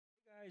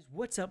Guys,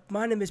 what's up?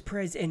 My name is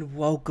Prez and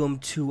welcome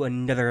to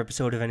another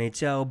episode of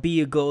NHL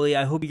Be a Goalie.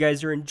 I hope you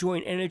guys are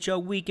enjoying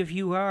NHL week. If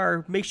you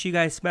are, make sure you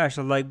guys smash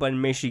the like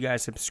button. Make sure you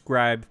guys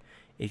subscribe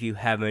if you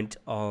haven't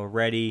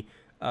already.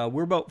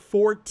 We're about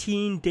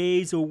 14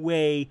 days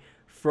away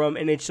from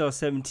NHL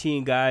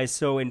 17, guys.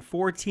 So in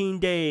 14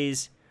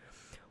 days,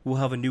 we'll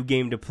have a new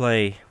game to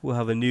play. We'll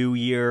have a new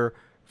year,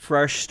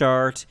 fresh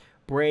start,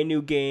 brand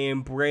new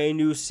game, brand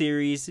new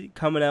series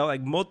coming out.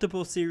 Like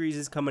multiple series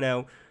is coming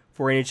out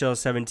for NHL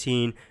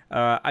 17.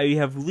 I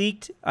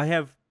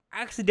have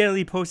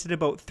accidentally posted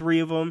about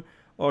 3 of them,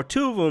 or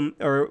 2 of them,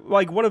 or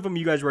like one of them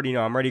you guys already know.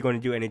 I'm already going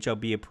to do NHL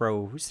Be a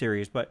Pro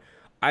series, but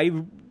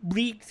I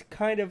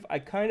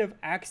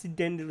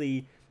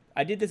accidentally,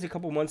 I did this a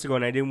couple months ago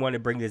and I didn't want to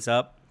bring this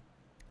up,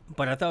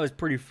 but I thought it was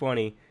pretty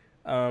funny.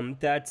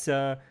 That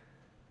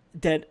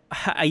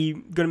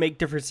I'm gonna make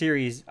different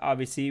series,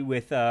 obviously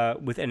with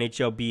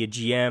NHL Be a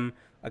GM.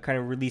 I kind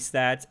of released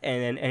that,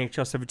 and then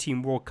NHL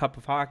 17 World Cup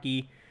of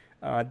Hockey.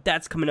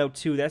 That's coming out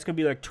too. That's going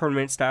to be like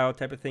tournament style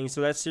type of thing.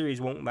 So that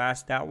series won't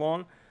last that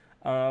long.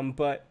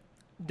 But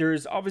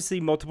there's obviously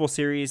multiple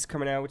series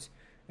coming out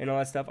and all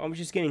that stuff. I'm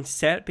just getting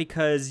set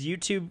because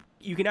YouTube,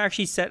 you can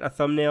actually set a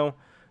thumbnail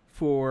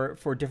for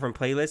different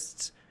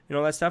playlists and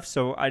all that stuff.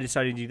 So I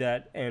decided to do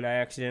that, and I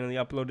accidentally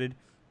uploaded.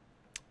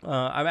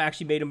 I've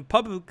actually made them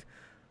public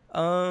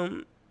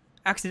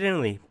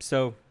accidentally.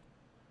 So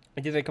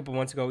I did it a couple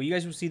months ago. You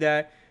guys will see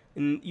that,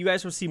 and you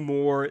guys will see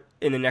more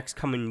in the next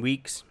coming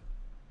weeks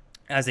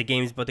as the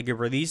game's about to get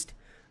released.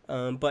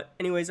 But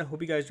anyways, I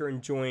hope you guys are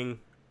enjoying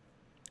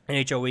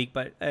NHL week.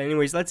 But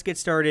anyways, let's get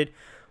started.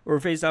 We're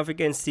faced off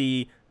against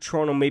the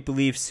Toronto Maple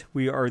Leafs.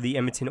 We are the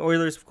Edmonton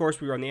Oilers. Of course,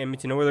 we are on the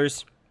Edmonton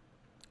Oilers.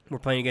 We're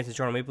playing against the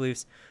Toronto Maple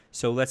Leafs.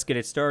 So let's get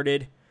it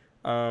started.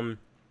 Oh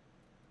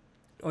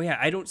yeah,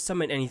 I don't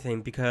summon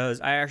anything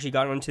because I actually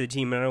got onto the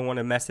team and I don't want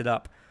to mess it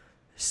up.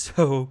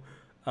 So,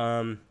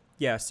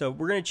 yeah, so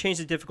we're going to change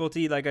the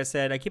difficulty. Like I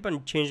said, I keep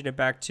on changing it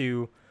back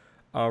to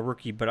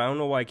rookie, but I don't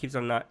know why it keeps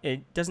on not.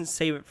 It doesn't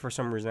save it for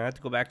some reason. I have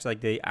to go back to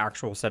like the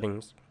actual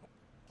settings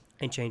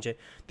and change it.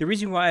 The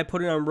reason why I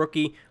put it on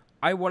rookie,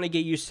 I want to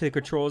get used to the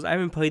controls. I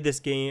haven't played this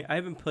game. I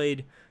haven't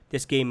played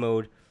this game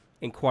mode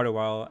in quite a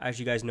while.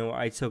 As you guys know,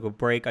 I took a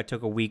break. I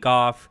took a week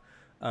off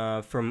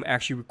from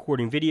actually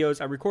recording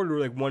videos. I recorded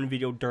like one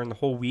video during the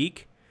whole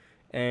week,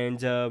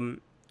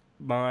 and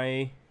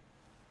my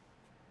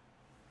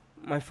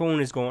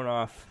phone is going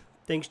off.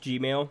 Thanks,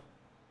 Gmail,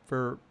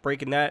 for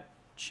breaking that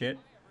shit.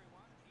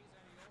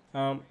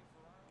 But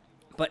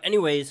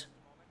anyways,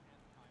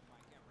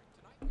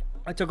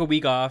 I took a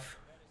week off,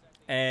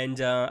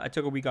 and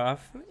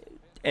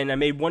I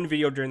made one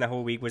video during that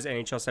whole week. Was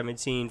NHL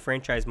 17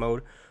 franchise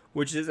mode,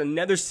 which is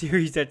another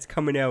series that's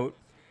coming out.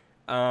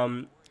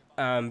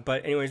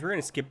 But anyways, we're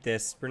gonna skip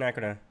this. We're not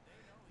gonna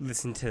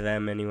listen to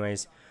them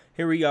anyways.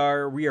 Here we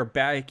are. We are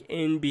back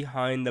in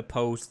behind the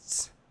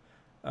posts.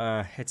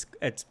 It's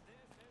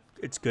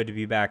good to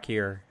be back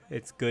here.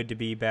 It's good to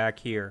be back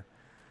here.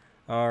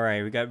 All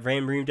right, we got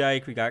Van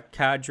Riemdijk, we got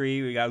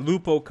Kadri, we got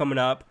Lupo coming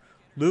up.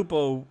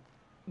 Lupo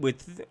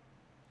with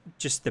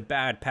just the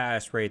bad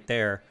pass right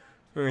there.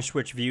 We're going to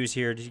switch views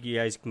here. You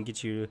guys can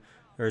get you.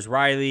 There's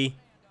Riley.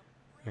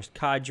 There's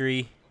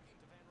Kadri.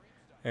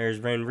 There's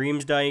Van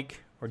Riemsdyk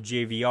or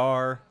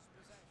JVR,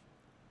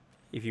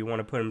 if you want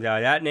to put him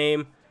by that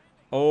name.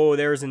 Oh,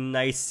 there's a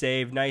nice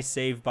save. Nice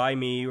save by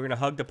me. We're going to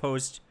hug the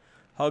post.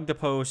 Hug the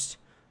post.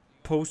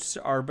 Posts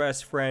are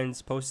best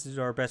friends. Posts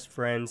are best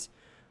friends.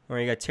 Or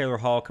you got Taylor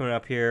Hall coming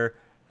up here.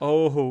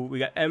 Oh, we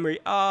got Emery.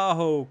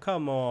 Oh,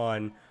 come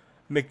on.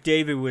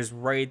 McDavid was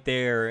right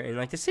there. And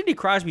like the Sidney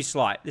Crosby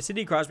slot. The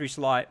Sidney Crosby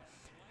slot.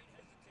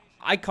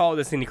 I call it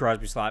the Sidney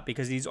Crosby slot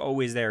because he's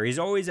always there. He's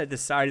always at the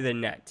side of the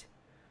net.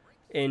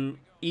 And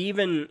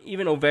even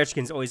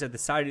Ovechkin's always at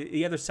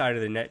the other side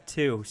of the net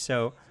too.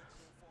 So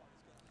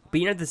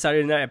being at the side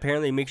of the net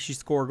apparently makes you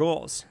score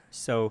goals.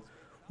 So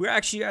we're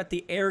actually at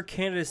the Air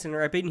Canada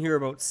Center. I've been here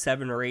about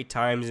 7 or 8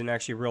 times in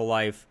actually real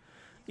life.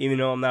 Even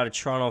though I'm not a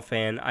Toronto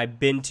fan, I've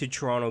been to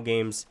Toronto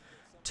games,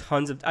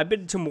 I've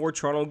been to more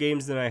Toronto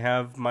games than I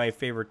have my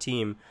favorite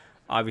team,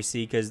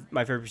 obviously, because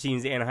my favorite team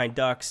is the Anaheim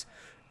Ducks,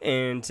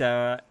 and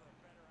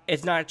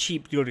it's not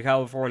cheap to go to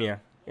California.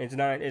 It's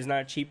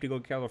not cheap to go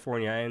to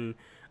California, and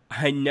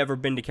I've never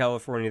been to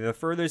California. The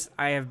furthest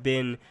I have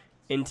been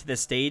into the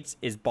States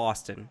is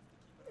Boston,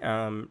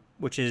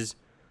 which is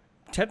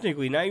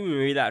technically not even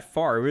really that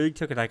far. It really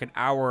took like an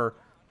hour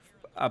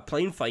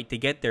plane flight to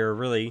get there,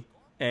 really,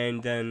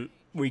 and then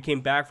we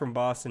came back from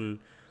Boston.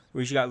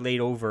 We just got laid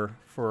over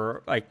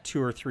for like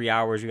 2 or 3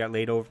 hours. We got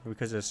laid over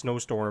because of a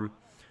snowstorm.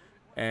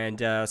 And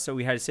so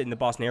we had to sit in the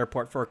Boston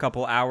airport for a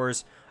couple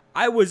hours.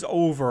 I was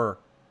over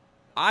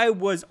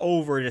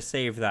to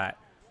save that.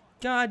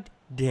 God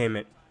damn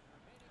it.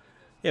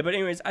 Yeah, but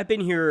anyways, I've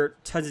been here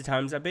tons of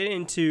times. I've been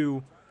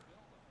into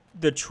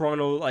the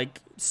Toronto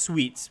like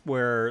suites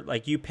where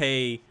like you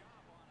pay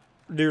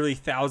literally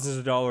thousands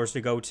of dollars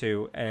to go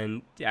to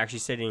and actually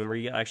sitting where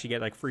you actually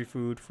get like free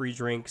food, free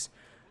drinks,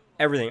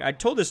 everything. I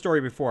told this story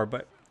before,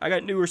 but I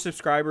got newer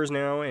subscribers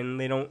now, and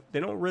they don't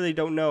really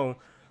know.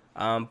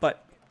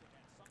 But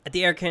at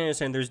the Air Canada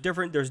Center,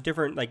 there's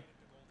different like,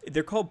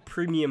 they're called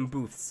premium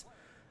booths.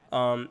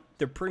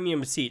 They're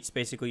premium seats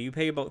basically. You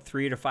pay about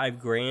 $3 to $5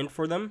 grand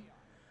for them,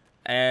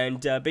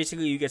 and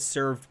basically you get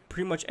served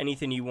pretty much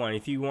anything you want.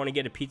 If you want to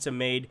get a pizza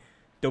made,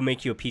 they'll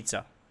make you a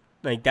pizza.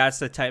 Like, that's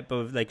the type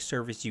of like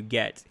service you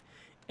get,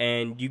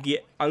 and you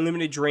get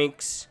unlimited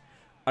drinks,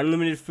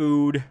 unlimited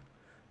food,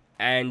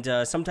 and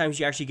sometimes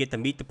you actually get to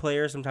meet the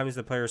players. Sometimes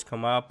the players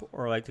come up,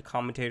 or like the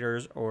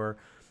commentators, or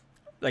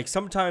like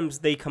sometimes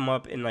they come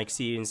up and like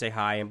see you and say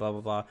hi and blah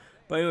blah blah.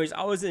 But anyways,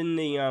 I was in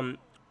the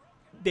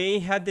they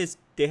had this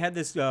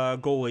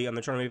goalie on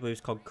the Toronto Maple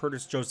Leafs called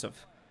Curtis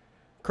Joseph.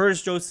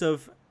 Curtis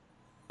Joseph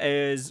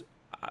is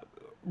a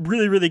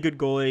really good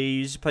goalie. He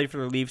used to play for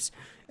the Leafs,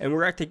 and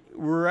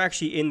we're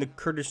actually in the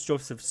Curtis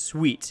Joseph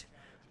suite.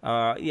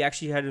 He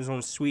actually had his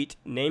own suite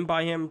named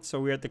by him,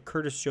 so we're at the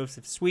Curtis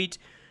Joseph suite,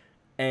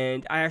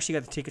 and I actually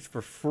got the tickets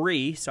for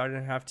free, so I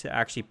didn't have to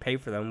actually pay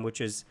for them,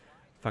 which is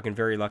fucking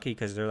very lucky,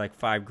 because they're like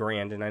 $5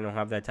 grand, and I don't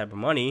have that type of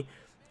money.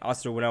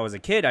 Also, when I was a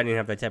kid, I didn't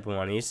have that type of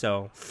money,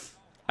 so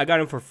I got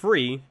them for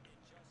free.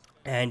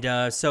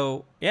 And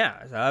so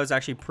yeah, that was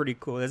actually pretty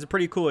cool. That's a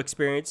pretty cool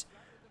experience.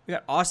 We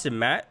got Austin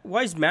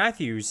Why is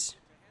Matthews?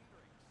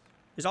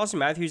 Is Austin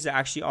Matthews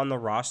actually on the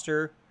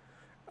roster?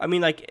 I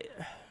mean, like,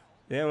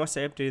 yeah, unless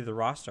they updated the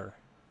roster.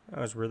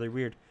 That was really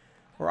weird.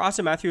 Or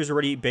Austin Matthews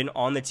already been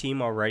on the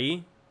team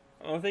already?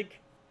 I don't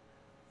think.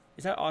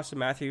 Is that Austin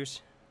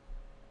Matthews?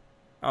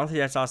 I don't think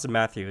that's Austin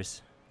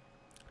Matthews.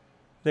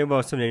 I think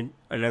about something,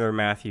 another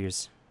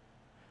Matthews.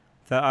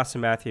 Is that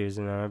Austin Matthews?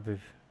 And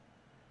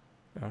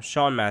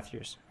Sean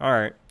Matthews. All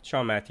right,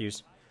 Sean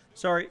Matthews.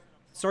 Sorry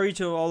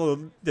to all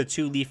of the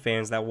two Leaf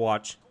fans that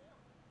watch.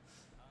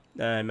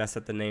 I mess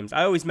up the names.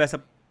 I always mess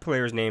up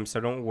players' names, so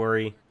don't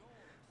worry.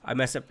 I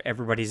mess up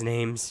everybody's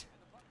names.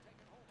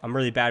 I'm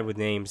really bad with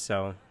names,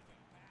 so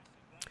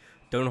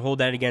don't hold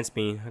that against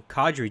me.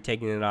 Kadri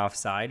taking it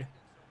offside.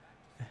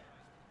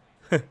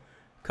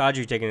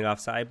 Kadri taking it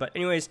offside. But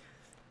anyways,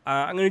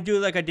 I'm going to do it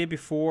like I did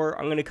before.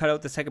 I'm going to cut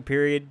out the second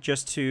period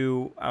just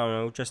to, I don't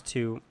know, just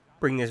to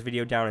bring this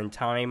video down in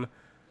time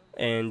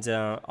and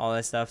all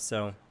that stuff.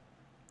 So,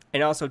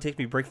 and also it takes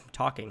me a break from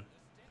talking,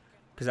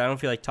 because I don't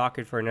feel like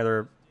talking for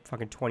another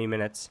fucking 20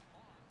 minutes.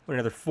 Or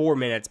another 4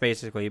 minutes,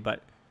 basically.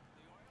 But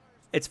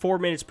it's 4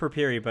 minutes per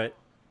period, but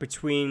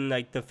between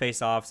like the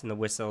face-offs and the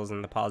whistles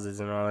and the pauses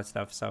and all that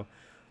stuff. So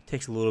it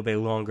takes a little bit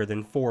longer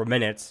than 4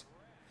 minutes.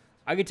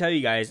 I can tell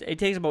you guys, it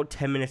takes about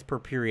 10 minutes per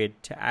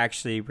period to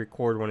actually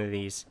record one of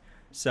these.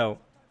 So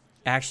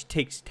it actually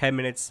takes 10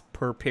 minutes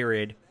per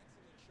period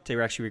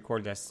to actually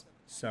record this.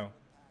 So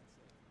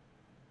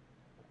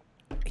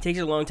it takes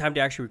a long time to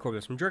actually record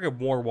this. I'm drinking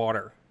more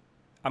water.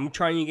 I'm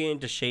trying to get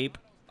into shape,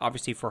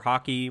 obviously, for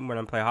hockey, when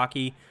I play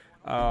hockey.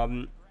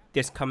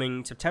 This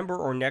coming September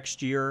or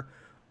next year,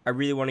 I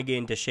really want to get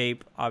into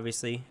shape,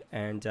 obviously.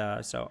 And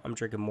so I'm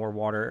drinking more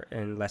water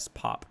and less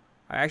pop.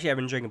 I actually have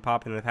been drinking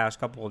pop in the past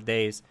couple of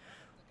days.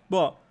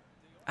 Well,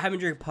 I haven't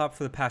drinking pop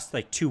for the past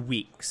like 2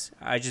 weeks.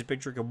 I just been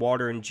drinking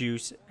water and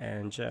juice,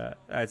 and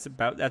that's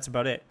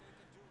about it.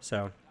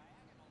 So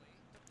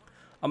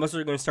I'm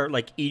also going to start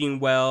like eating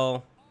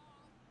well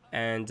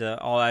and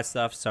all that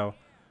stuff. So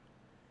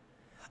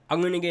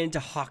I'm going to get into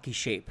hockey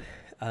shape,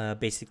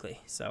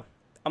 basically. So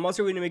I'm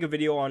also going to make a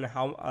video on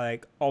how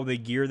like all the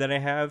gear that I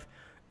have.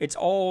 It's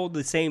all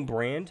the same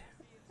brand,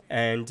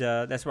 and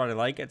that's what I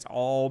like. It's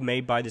all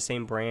made by the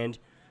same brand,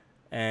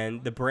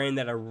 and the brand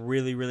that I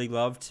really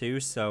love too.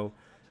 So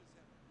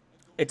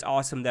it's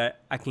awesome that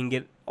I can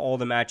get all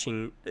the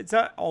matching. It's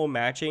not all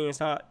matching. It's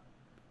not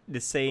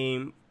the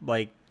same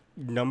like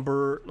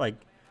number. Like,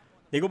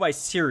 they go by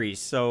series.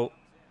 So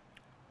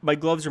my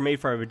gloves are made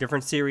for a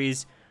different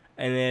series,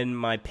 and then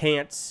my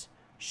pants,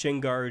 shin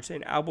guards,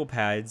 and elbow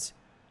pads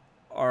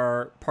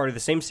are part of the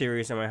same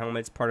series, and my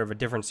helmet's part of a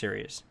different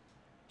series.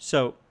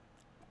 So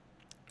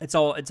it's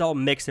all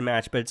mix and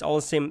match, but it's all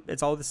the same.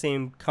 It's all the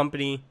same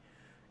company,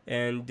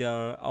 and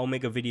I'll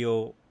make a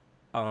video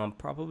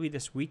probably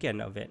this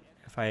weekend of it.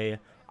 If I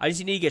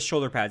just need to get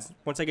shoulder pads.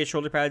 Once I get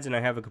shoulder pads and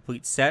I have a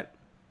complete set,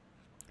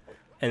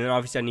 and then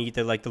obviously I need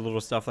the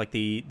little stuff like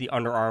the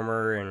Under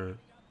Armour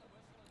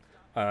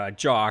and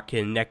jock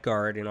and neck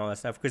guard and all that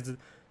stuff, because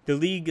the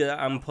league that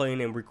I'm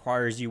playing in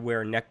requires you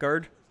wear a neck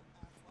guard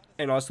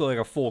and also like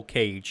a full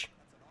cage.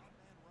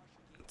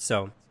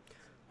 So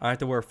I have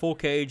to wear a full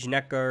cage,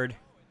 neck guard,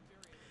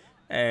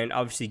 and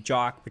obviously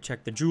jock,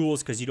 protect the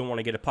jewels, because you don't want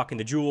to get a puck in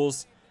the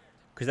jewels,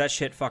 because that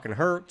shit fucking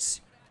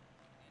hurts.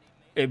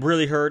 It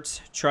really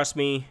hurts. Trust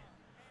me.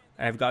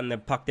 I've gotten the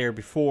puck there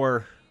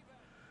before,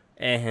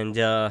 and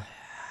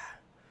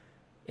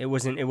it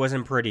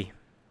wasn't pretty.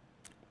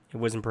 It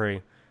wasn't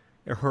pretty.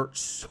 It hurt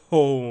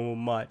so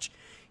much.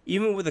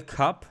 Even with a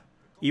cup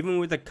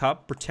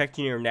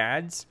protecting your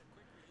nads,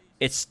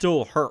 it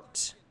still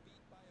hurts.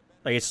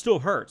 Like, it still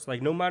hurts.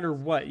 Like, no matter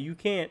what, you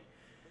can't.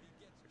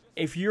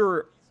 If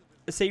you're,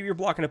 say you're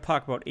blocking a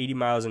puck about 80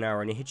 miles an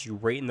hour and it hits you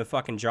right in the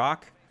fucking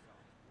jock,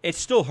 it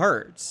still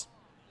hurts.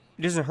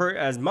 It doesn't hurt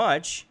as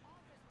much.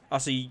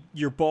 Also,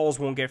 your balls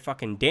won't get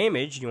fucking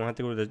damaged. You won't have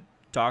to go to the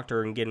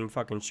doctor and get them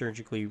fucking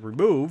surgically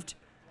removed.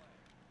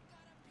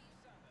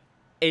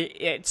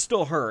 It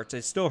still hurts.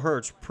 It still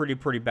hurts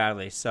pretty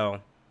badly.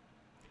 So,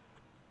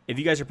 if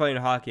you guys are playing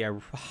hockey, I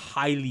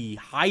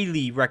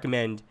highly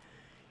recommend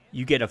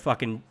you get a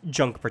fucking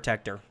junk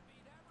protector.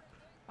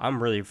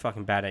 I'm really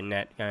fucking bad at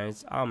net,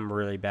 guys. I'm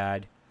really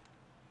bad.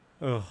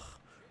 Ugh.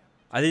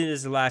 I think this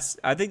is the last.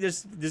 I think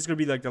this is gonna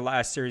be like the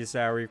last series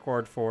that I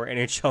record for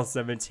NHL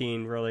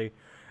 17, really,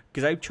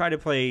 because I tried to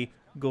play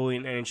goalie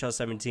in NHL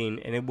 17,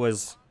 and it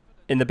was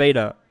in the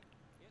beta.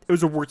 It was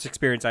the worst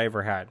experience I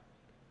ever had.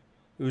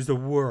 It was the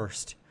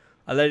worst.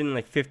 I let in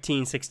like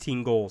 15,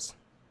 16 goals.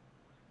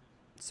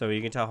 So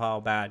you can tell how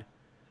bad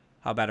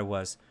it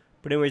was.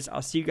 But anyways,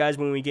 I'll see you guys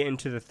when we get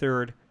into the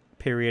third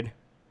period.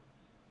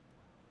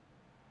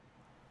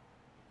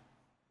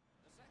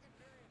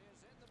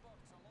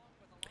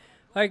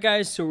 Alright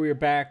guys, so we're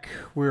back.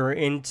 We're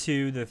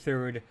into the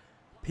third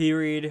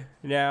period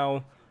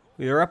now.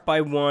 We are up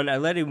by 1. I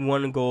let in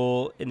 1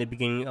 goal in the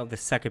beginning of the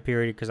second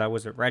period because I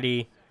wasn't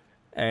ready.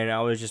 And I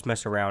was just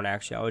messing around,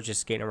 actually. I was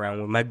just skating around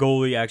with my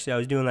goalie, actually. I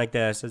was doing like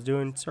this. I was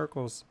doing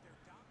circles.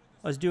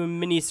 I was doing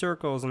mini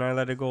circles, and I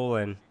let a goal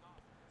in.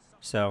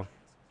 So,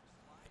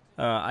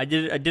 I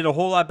did a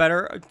whole lot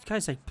better. This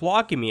guy's, like,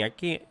 blocking me. I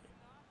can't.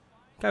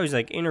 This guy was,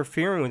 like,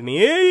 interfering with me.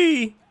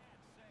 Hey!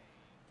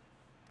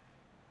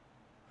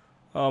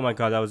 Oh, my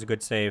God. That was a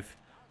good save.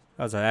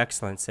 That was an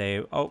excellent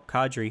save. Oh,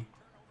 Kadri.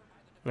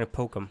 I'm going to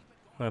poke him.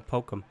 I'm going to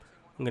poke him.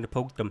 I'm going to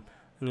poke them.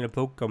 I'm going to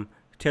poke him.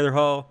 Taylor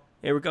Hall.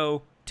 Here we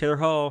go. Taylor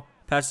Hall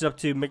passes up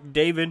to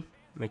McDavid.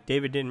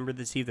 McDavid didn't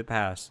receive the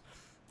pass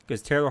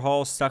because Taylor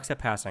Hall sucks at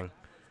passing.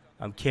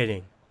 I'm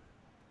kidding.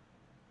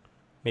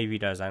 Maybe he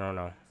does. I don't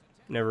know.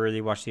 Never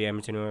really watched the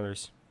Edmonton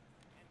Oilers,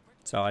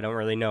 so I don't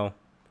really know.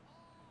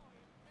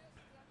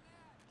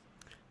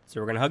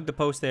 So we're going to hug the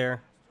post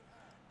there.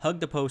 Hug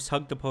the post,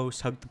 hug the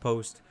post, hug the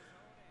post.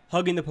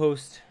 Hugging the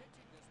post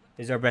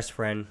is our best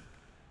friend.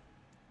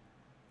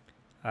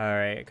 All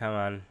right, come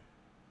on.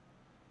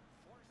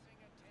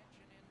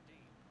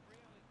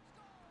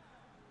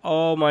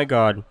 Oh my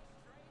God.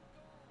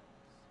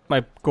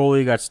 My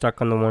goalie got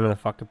stuck on the one of the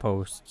fucking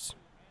posts.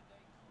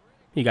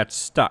 He got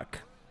stuck.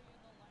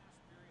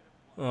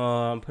 Oh,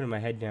 I'm putting my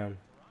head down.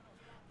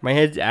 My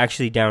head's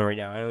actually down right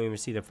now. I don't even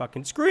see the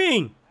fucking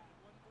screen.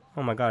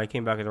 Oh my God, I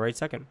came back at the right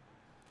second.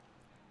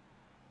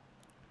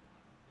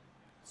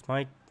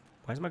 Why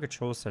is my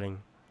control setting?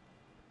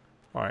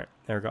 Alright,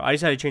 there we go. I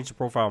just had to change the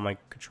profile on my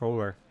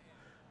controller.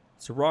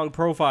 It's the wrong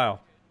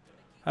profile.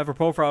 I have a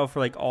profile for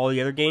like all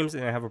the other games,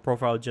 and I have a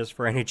profile just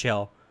for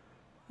NHL.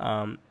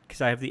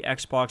 Because I have the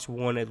Xbox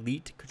One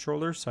Elite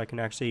controller, so I can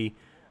actually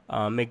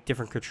make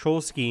different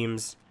control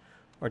schemes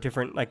or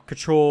different like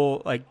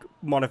control like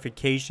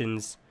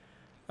modifications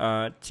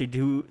to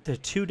do the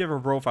 2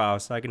 different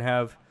profiles. So I can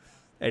have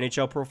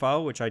NHL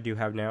profile, which I do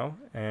have now,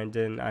 and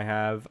then I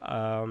have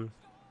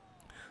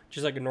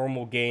just like a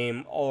normal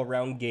game, all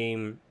around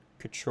game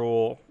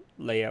control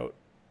layout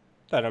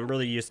that I'm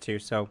really used to.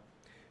 So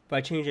if I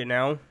change it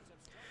now,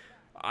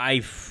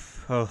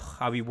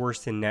 I'll be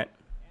worse than net.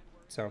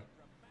 So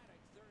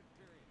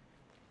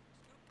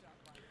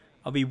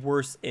I'll be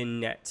worse in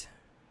net.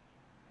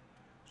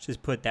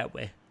 Just put it that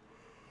way.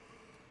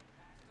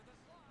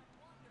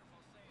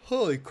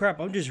 Holy crap,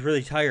 I'm just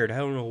really tired. I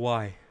don't know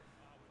why.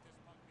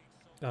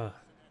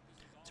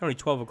 It's only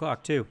 12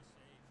 o'clock too.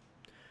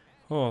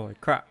 Holy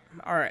crap.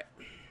 Alright.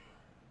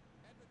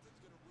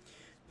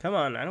 Come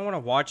on, I don't want to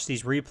watch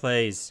these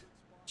replays.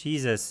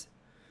 Jesus.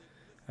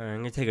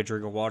 I'm going to take a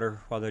drink of water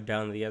while they're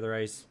down to the other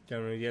ice,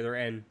 down to the other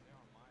end.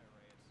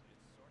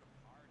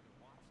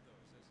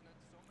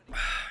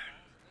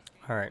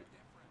 Alright.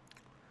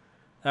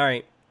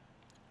 Alright.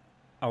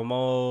 I'm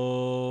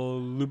all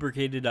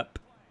lubricated up.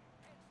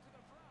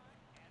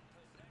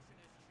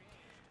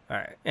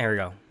 Alright, there we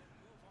go.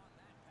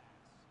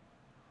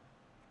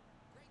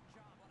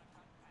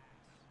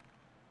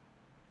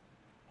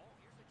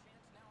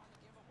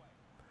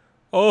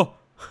 Oh!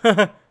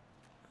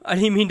 I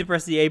didn't mean to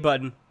press the A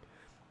button.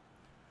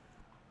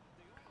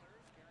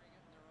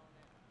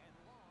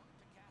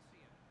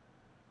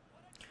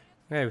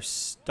 I was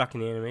stuck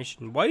in the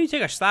animation. Why did you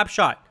take a slap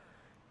shot?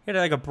 He had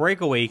like a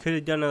breakaway. He could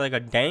have done like a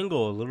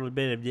dangle, a little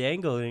bit of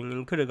dangling,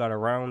 and could have got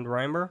around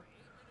Reimer.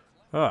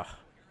 Ugh,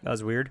 that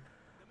was weird.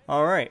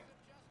 All right.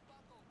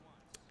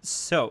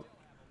 So,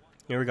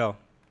 here we go.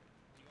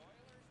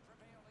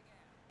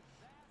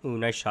 Ooh,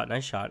 nice shot,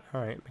 nice shot.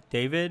 All right,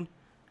 McDavid.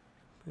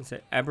 Is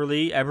it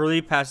Eberle?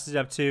 Eberle passes it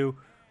up to...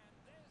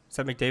 Is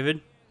that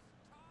McDavid?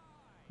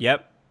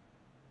 Yep.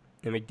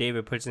 And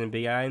McDavid puts it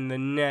behind the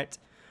net.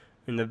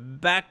 In the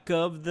back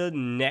of the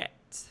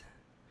net.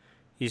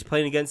 He's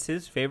playing against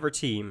his favorite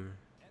team.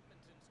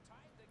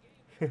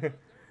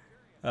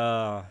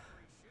 That's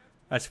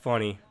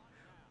funny.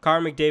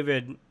 Connor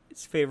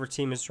McDavid's favorite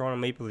team is Toronto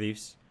Maple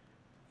Leafs.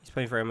 He's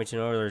playing for Edmonton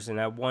Oilers. And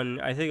that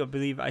one, I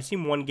believe, I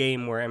seen one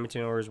game where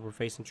Edmonton Oilers were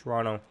facing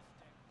Toronto.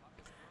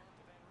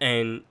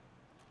 And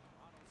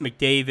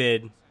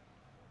McDavid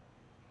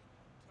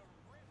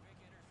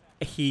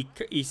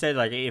he said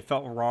like it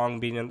felt wrong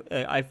being in,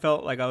 I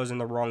felt like I was in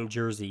the wrong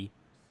jersey,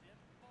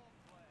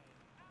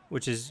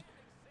 which is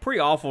pretty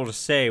awful to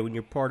say when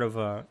you're part of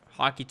a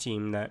hockey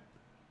team that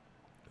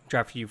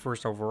drafted you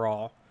first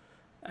overall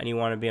and you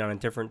want to be on a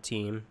different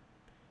team.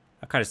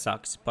 That kind of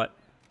sucks, but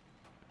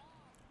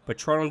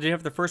Toronto didn't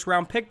have the first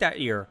round pick that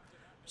year,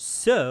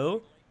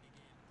 so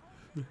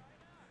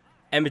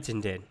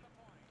Edmonton did,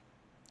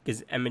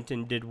 because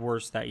Edmonton did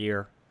worse that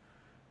year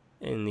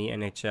in the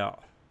NHL.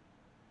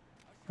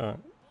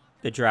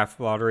 The draft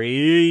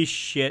lottery.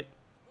 Shit.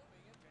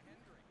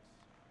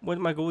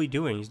 What's my goalie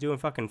doing? He's doing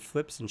fucking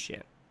flips and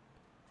shit.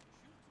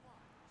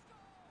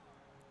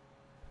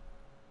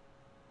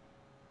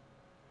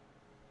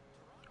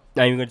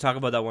 Not even going to talk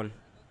about that one.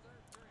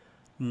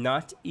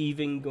 Not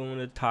even going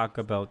to talk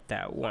about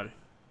that one.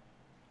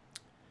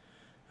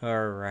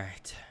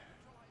 Alright.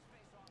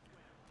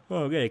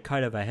 Oh, I'm getting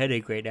kind of a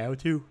headache right now,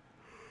 too.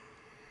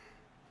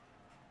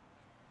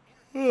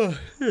 Oh,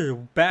 this is a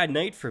bad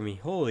night for me.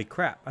 Holy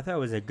crap. I thought it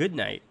was a good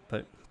night,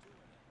 but...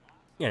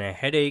 And a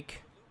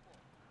headache.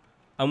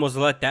 I almost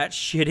let that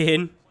shit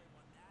in.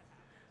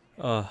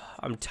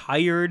 I'm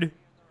tired.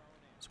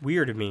 It's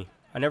weird to me.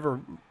 I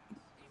never...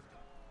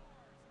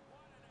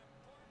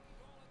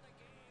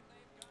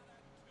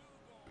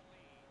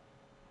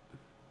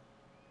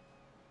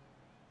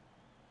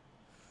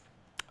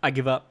 I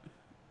give up.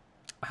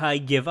 I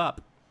give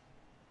up.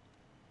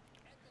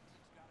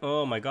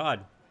 Oh my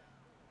god.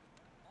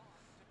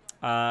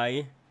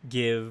 I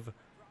give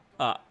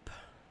up.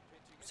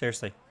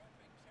 Seriously.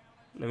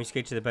 Let me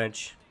skate to the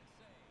bench.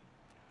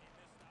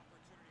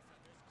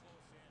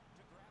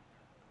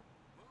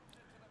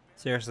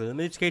 Seriously, let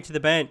me skate to the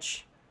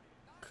bench.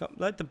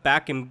 Let the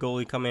back-end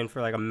goalie come in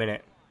for like a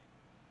minute.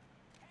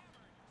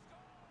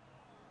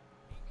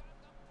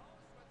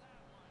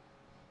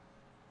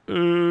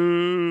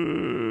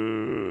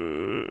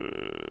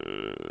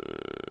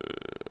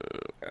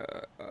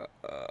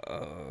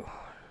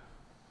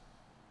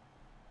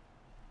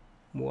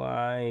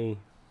 Why?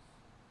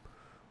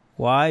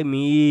 Why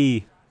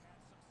me?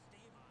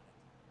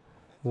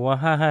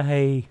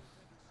 Why?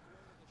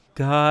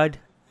 God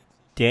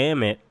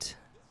damn it.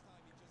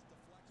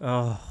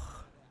 Oh.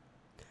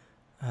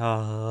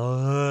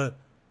 Guess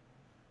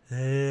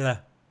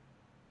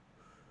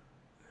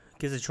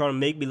they're trying to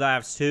make me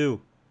laugh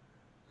too.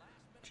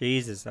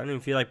 Jesus, I don't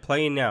even feel like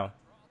playing now.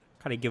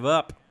 Gotta give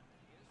up.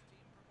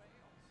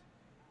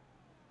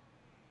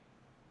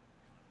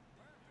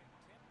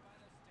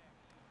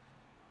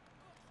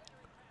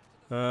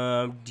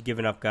 I'm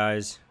giving up,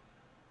 guys.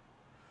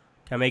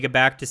 Can I make it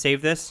back to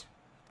save this?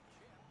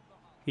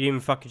 He didn't even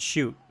fucking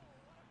shoot.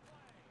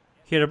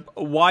 He had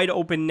a wide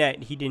open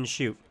net. He didn't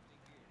shoot.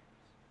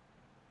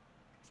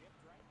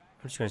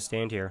 I'm just gonna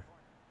stand here.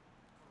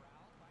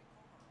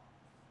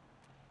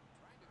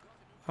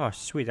 Oh,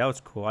 sweet. That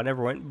was cool. I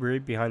never went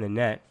right behind the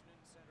net.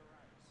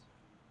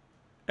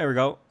 There we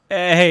go.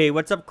 Hey,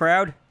 what's up,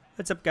 crowd?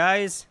 What's up,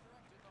 guys?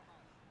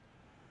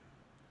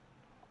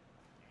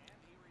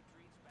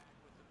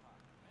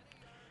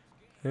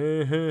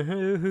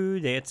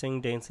 Dancing,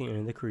 dancing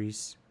in the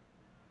crease.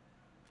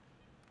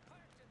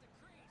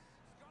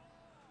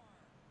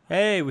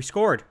 Hey, we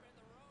scored.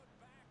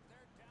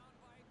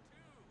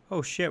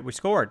 Oh shit, we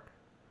scored.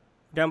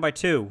 Down by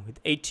 2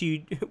 with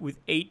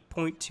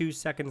 8.2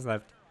 seconds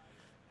left.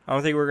 I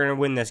don't think we're gonna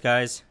win this,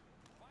 guys.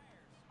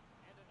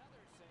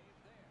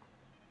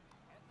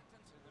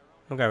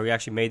 Okay, we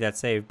actually made that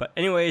save. But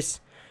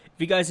anyways, if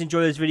you guys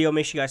enjoyed this video,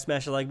 make sure you guys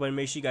smash the like button.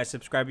 Make sure you guys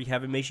subscribe if you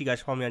haven't. Make sure you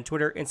guys follow me on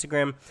Twitter,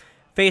 Instagram,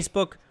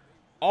 Facebook.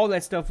 All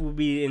that stuff will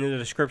be in the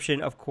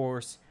description, of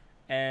course.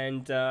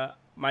 And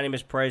my name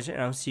is Prez,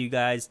 and I'll see you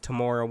guys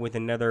tomorrow with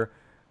another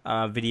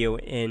video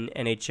in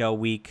NHL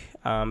week.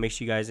 Make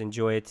sure you guys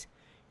enjoy it.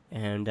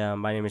 And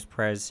my name is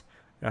Prez,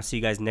 and I'll see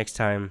you guys next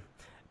time.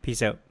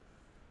 Peace out.